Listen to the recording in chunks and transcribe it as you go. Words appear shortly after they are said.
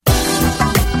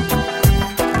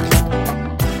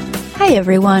Hi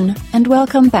everyone, and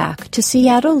welcome back to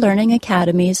Seattle Learning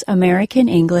Academy's American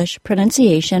English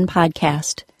Pronunciation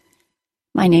Podcast.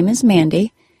 My name is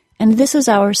Mandy, and this is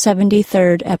our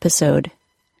 73rd episode.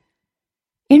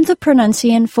 In the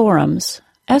Pronuncian forums,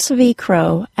 S.V.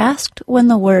 Crow asked when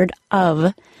the word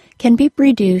of can be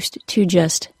reduced to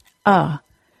just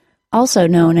also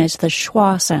known as the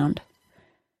schwa sound.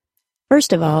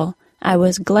 First of all, I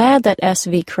was glad that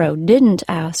S.V. Crow didn't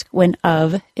ask when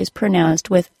of is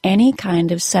pronounced with any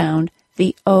kind of sound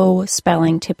the O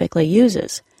spelling typically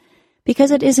uses, because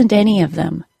it isn't any of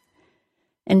them.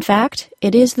 In fact,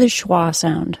 it is the schwa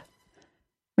sound.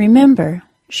 Remember,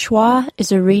 schwa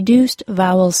is a reduced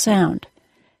vowel sound.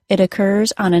 It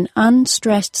occurs on an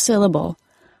unstressed syllable,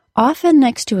 often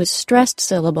next to a stressed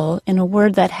syllable in a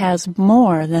word that has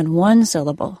more than one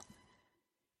syllable.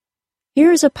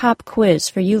 Here is a pop quiz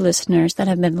for you listeners that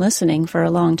have been listening for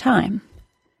a long time.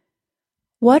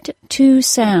 What two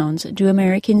sounds do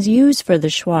Americans use for the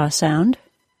schwa sound?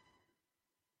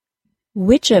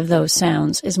 Which of those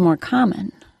sounds is more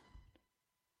common?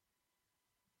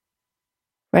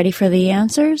 Ready for the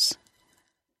answers?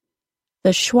 The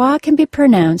schwa can be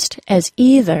pronounced as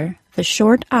either the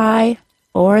short I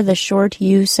or the short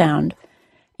U sound,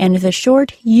 and the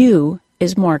short U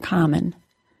is more common.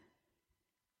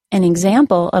 An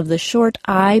example of the short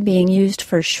I being used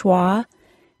for schwa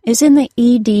is in the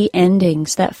ed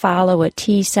endings that follow a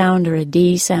T sound or a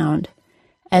D sound,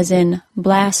 as in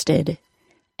blasted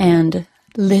and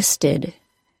listed.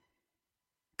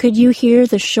 Could you hear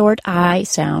the short I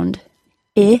sound,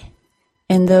 I,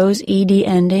 in those ed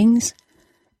endings?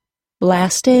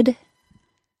 Blasted,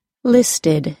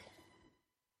 listed.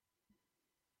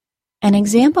 An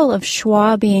example of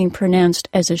schwa being pronounced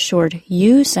as a short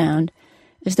U sound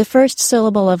is the first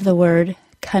syllable of the word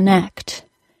connect,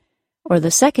 or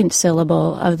the second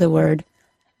syllable of the word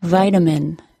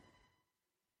vitamin.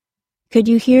 Could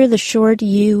you hear the short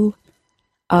U,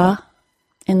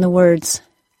 in the words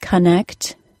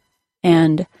connect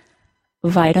and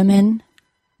vitamin?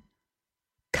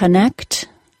 Connect,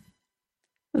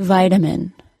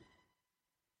 vitamin.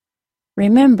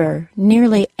 Remember,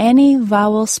 nearly any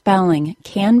vowel spelling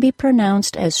can be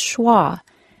pronounced as schwa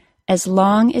as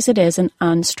long as it is an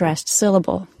unstressed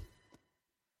syllable.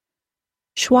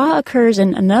 Schwa occurs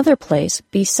in another place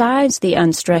besides the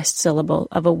unstressed syllable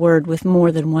of a word with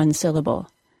more than one syllable.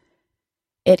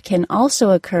 It can also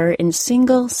occur in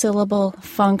single-syllable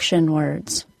function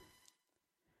words.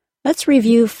 Let's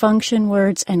review function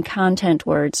words and content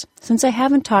words, since I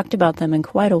haven't talked about them in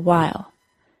quite a while.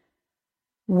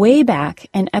 Way back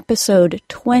in episode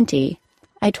 20,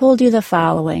 I told you the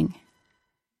following.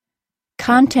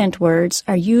 Content words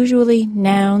are usually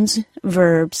nouns,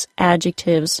 verbs,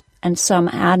 adjectives, and some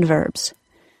adverbs.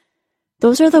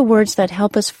 Those are the words that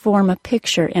help us form a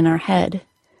picture in our head.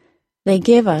 They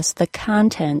give us the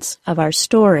contents of our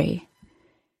story.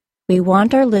 We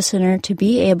want our listener to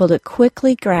be able to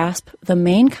quickly grasp the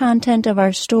main content of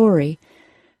our story,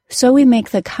 so we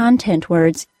make the content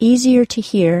words easier to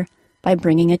hear by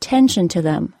bringing attention to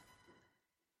them.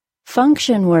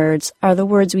 Function words are the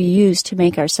words we use to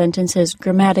make our sentences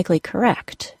grammatically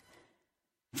correct.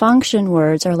 Function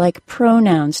words are like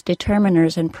pronouns,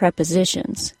 determiners, and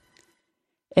prepositions.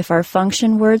 If our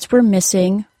function words were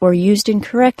missing or used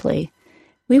incorrectly,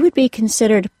 we would be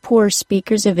considered poor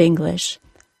speakers of English,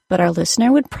 but our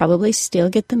listener would probably still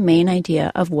get the main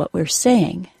idea of what we're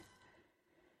saying.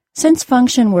 Since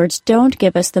function words don't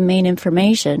give us the main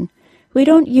information, we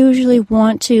don't usually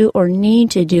want to or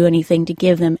need to do anything to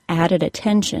give them added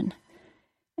attention.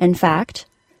 In fact,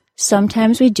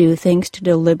 sometimes we do things to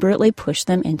deliberately push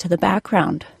them into the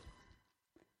background.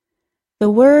 The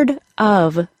word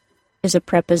of is a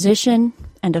preposition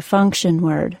and a function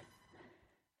word.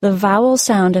 The vowel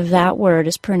sound of that word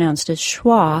is pronounced as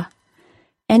schwa,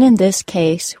 and in this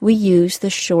case we use the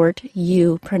short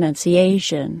U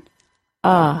pronunciation,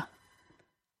 of.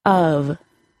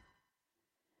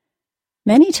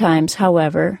 Many times,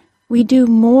 however, we do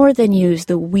more than use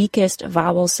the weakest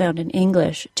vowel sound in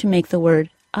English to make the word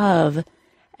of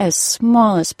as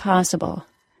small as possible.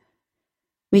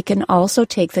 We can also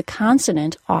take the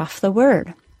consonant off the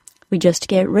word. We just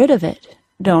get rid of it,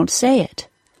 don't say it.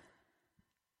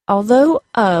 Although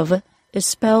of is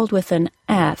spelled with an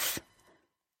F,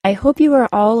 I hope you are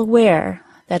all aware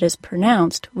that is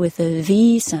pronounced with a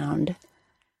V sound,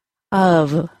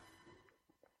 of.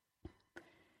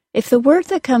 If the word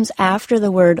that comes after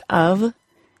the word of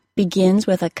begins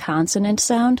with a consonant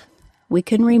sound, we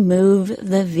can remove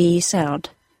the V sound.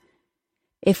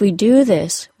 If we do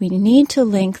this, we need to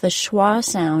link the schwa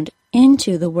sound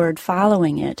into the word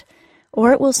following it,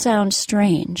 or it will sound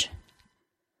strange.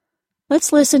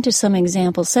 Let's listen to some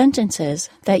example sentences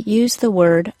that use the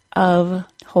word of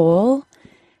whole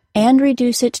and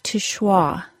reduce it to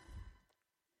schwa.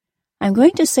 I'm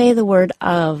going to say the word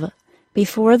of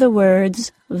before the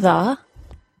words the,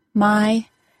 my,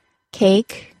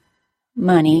 cake,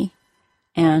 money,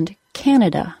 and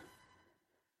Canada.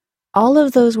 All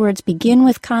of those words begin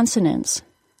with consonants,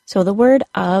 so the word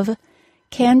of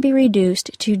can be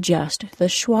reduced to just the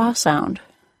schwa sound.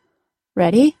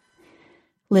 Ready?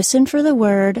 Listen for the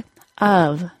word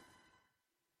of.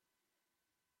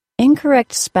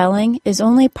 Incorrect spelling is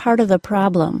only part of the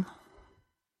problem.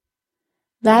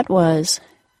 That was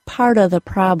part of the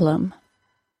problem.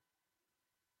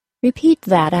 Repeat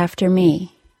that after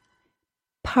me.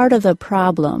 Part of the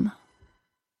problem.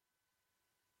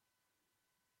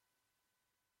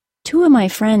 Two of my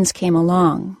friends came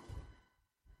along.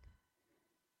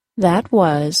 That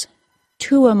was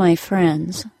two of my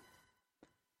friends.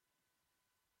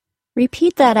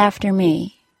 Repeat that after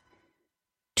me.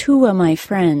 Two of my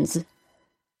friends.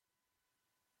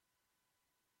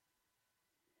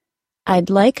 I'd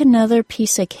like another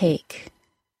piece of cake.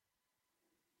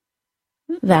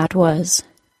 That was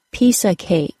piece of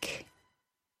cake.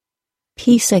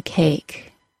 Piece of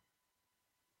cake.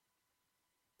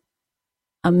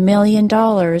 $1 million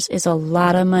is a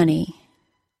lot of money.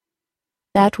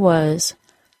 That was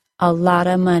a lot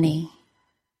of money.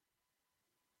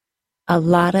 A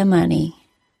lot of money.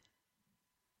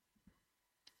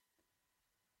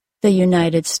 The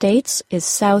United States is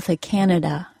south of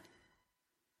Canada.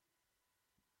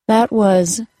 That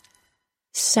was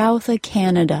south of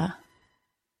Canada.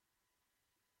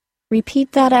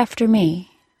 Repeat that after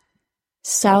me.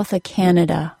 South of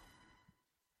Canada.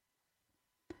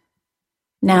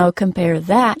 Now compare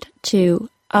that to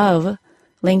of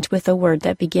linked with a word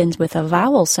that begins with a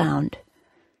vowel sound.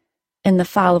 In the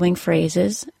following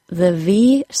phrases, the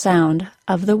V sound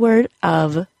of the word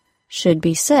of should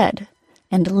be said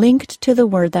and linked to the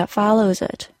word that follows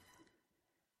it.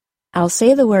 I'll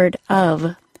say the word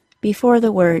of before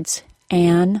the words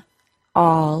an,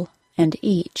 all, and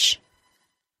each.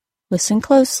 Listen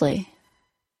closely.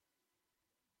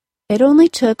 It only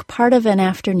took part of an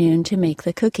afternoon to make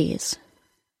the cookies.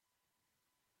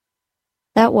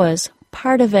 That was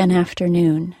part of an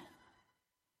afternoon.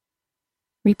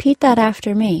 Repeat that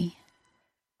after me.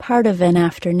 Part of an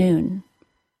afternoon.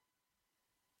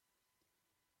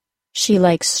 She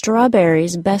likes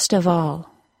strawberries best of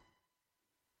all.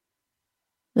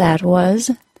 That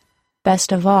was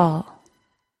best of all.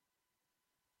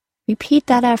 Repeat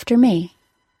that after me.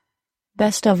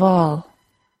 Best of all.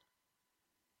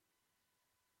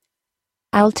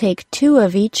 I'll take 2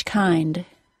 of each kind.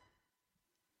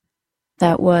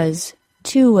 That was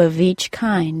 2 of each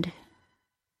kind.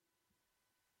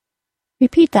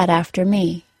 Repeat that after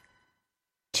me.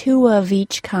 2 of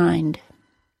each kind.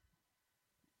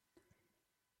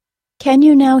 Can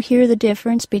you now hear the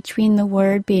difference between the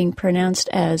word being pronounced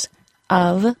as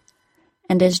of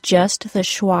and as just the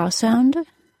schwa sound?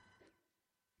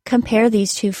 Compare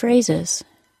these two phrases.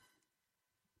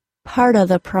 Part of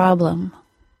the problem.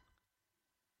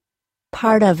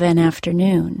 Part of an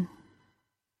afternoon.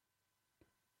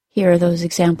 Here are those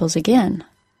examples again.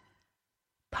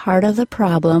 Part of the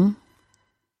problem.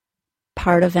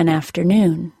 Part of an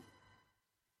afternoon.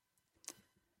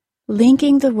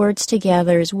 Linking the words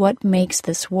together is what makes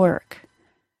this work.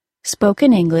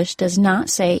 Spoken English does not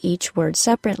say each word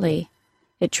separately.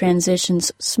 It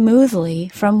transitions smoothly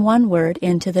from one word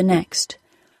into the next,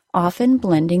 often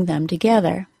blending them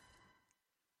together.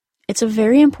 It's a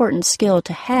very important skill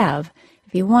to have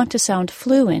if you want to sound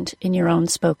fluent in your own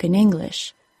spoken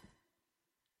English.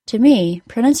 To me,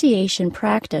 pronunciation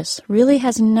practice really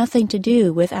has nothing to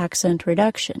do with accent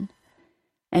reduction.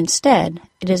 Instead,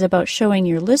 it is about showing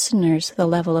your listeners the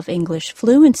level of English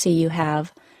fluency you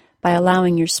have by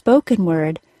allowing your spoken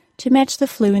word to match the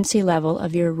fluency level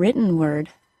of your written word.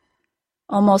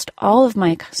 Almost all of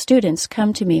my students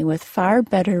come to me with far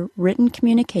better written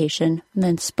communication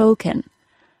than spoken.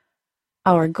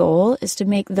 Our goal is to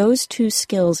make those two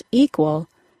skills equal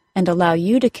and allow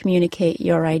you to communicate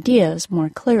your ideas more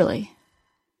clearly.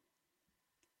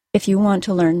 If you want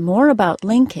to learn more about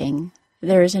linking,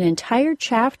 there is an entire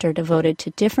chapter devoted to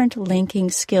different linking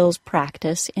skills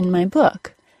practice in my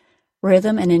book,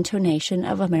 Rhythm and Intonation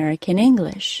of American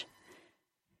English.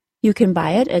 You can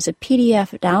buy it as a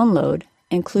PDF download,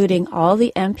 including all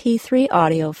the MP3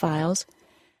 audio files,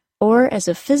 or as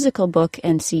a physical book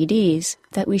and CDs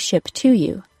that we ship to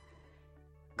you.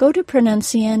 Go to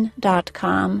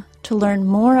Pronuncian.com to learn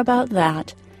more about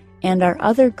that and our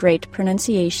other great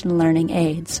pronunciation learning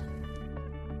aids.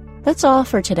 That's all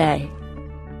for today.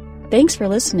 Thanks for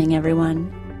listening,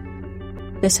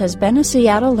 everyone. This has been a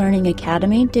Seattle Learning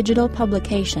Academy digital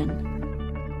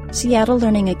publication. Seattle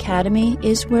Learning Academy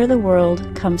is where the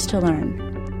world comes to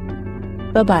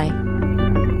learn. Bye-bye.